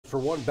for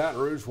one Baton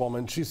Rouge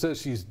woman. She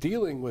says she's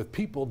dealing with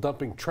people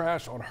dumping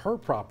trash on her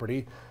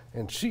property,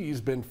 and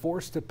she's been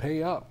forced to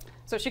pay up.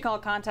 So she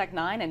called Contact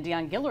 9 and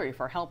Dion Guillory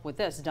for help with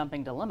this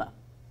dumping dilemma.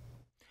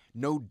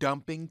 No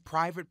dumping,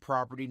 private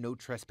property, no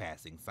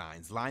trespassing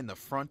signs line the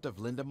front of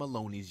Linda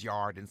Maloney's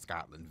yard in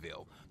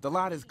Scotlandville. The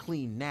lot is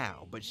clean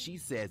now, but she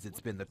says it's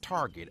been the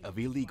target of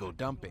illegal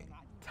dumping.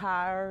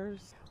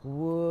 Tires,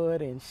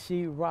 wood and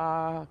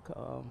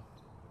sheetrock,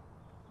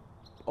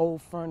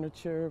 old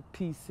furniture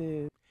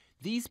pieces.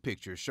 These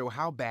pictures show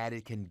how bad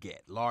it can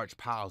get. Large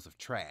piles of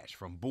trash,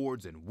 from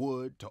boards and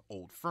wood to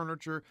old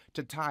furniture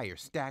to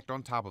tires stacked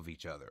on top of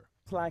each other.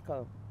 It's like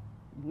a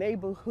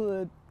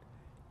neighborhood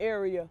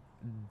area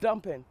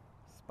dumping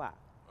spot.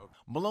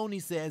 Maloney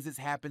says it's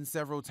happened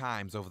several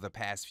times over the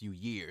past few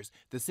years,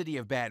 the city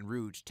of Baton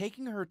Rouge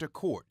taking her to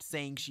court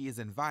saying she is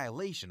in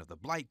violation of the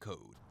blight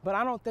code. But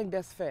I don't think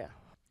that's fair.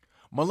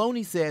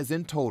 Maloney says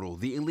in total,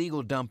 the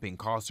illegal dumping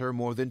cost her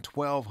more than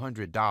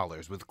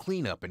 $1,200 with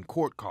cleanup and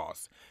court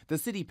costs. The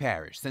city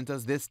parish sent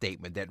us this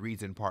statement that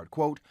reads in part,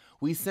 quote,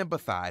 "We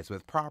sympathize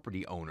with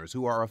property owners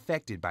who are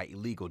affected by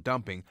illegal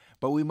dumping,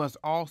 but we must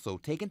also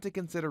take into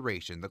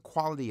consideration the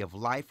quality of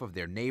life of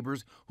their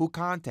neighbors who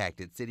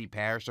contacted city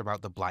parish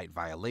about the blight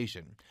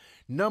violation."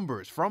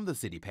 Numbers from the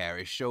city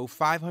parish show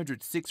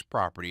 506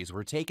 properties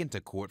were taken to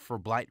court for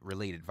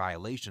blight-related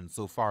violations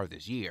so far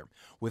this year,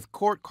 with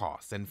court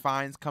costs and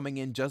fines coming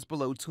in just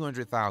below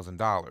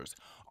 $200,000.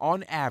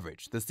 On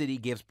average, the city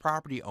gives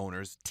property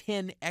owners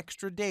 10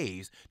 extra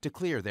days to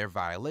clear their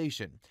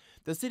violation.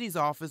 The city's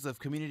Office of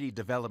Community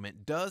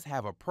Development does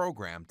have a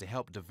program to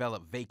help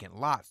develop vacant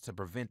lots to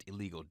prevent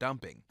illegal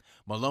dumping.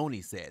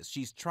 Maloney says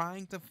she's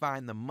trying to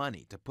find the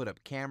money to put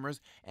up cameras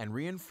and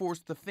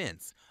reinforce the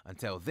fence.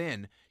 Until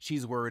then,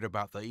 she's worried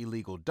about the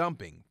illegal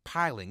dumping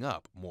piling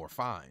up more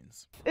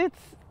fines.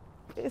 It's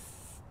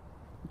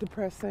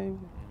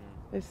depressing.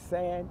 It's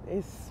sad.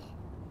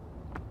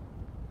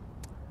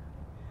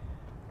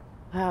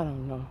 I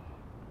don't know.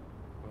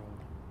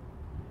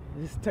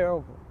 It's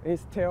terrible.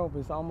 It's terrible.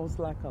 It's almost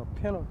like a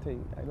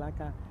penalty,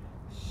 like I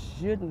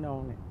shouldn't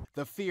own it.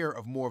 The fear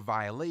of more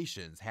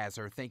violations has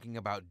her thinking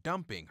about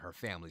dumping her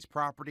family's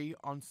property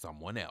on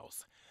someone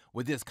else.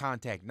 With this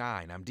Contact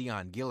 9, I'm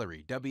Dion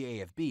Guillory,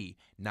 WAFB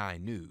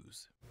 9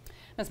 News.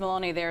 Ms.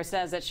 Maloney there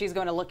says that she's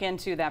going to look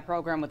into that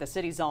program with the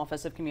city's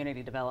Office of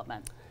Community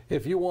Development.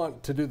 If you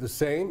want to do the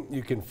same,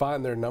 you can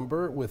find their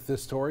number with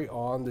this story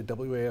on the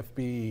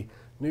WAFB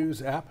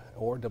News app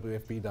or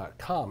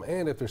WAFB.com.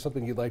 And if there's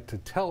something you'd like to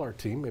tell our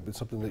team, maybe it's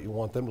something that you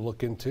want them to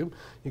look into,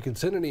 you can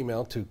send an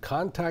email to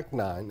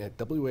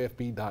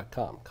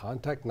contact9@WAFB.com.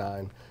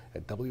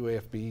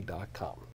 Contact9@WAFB.com.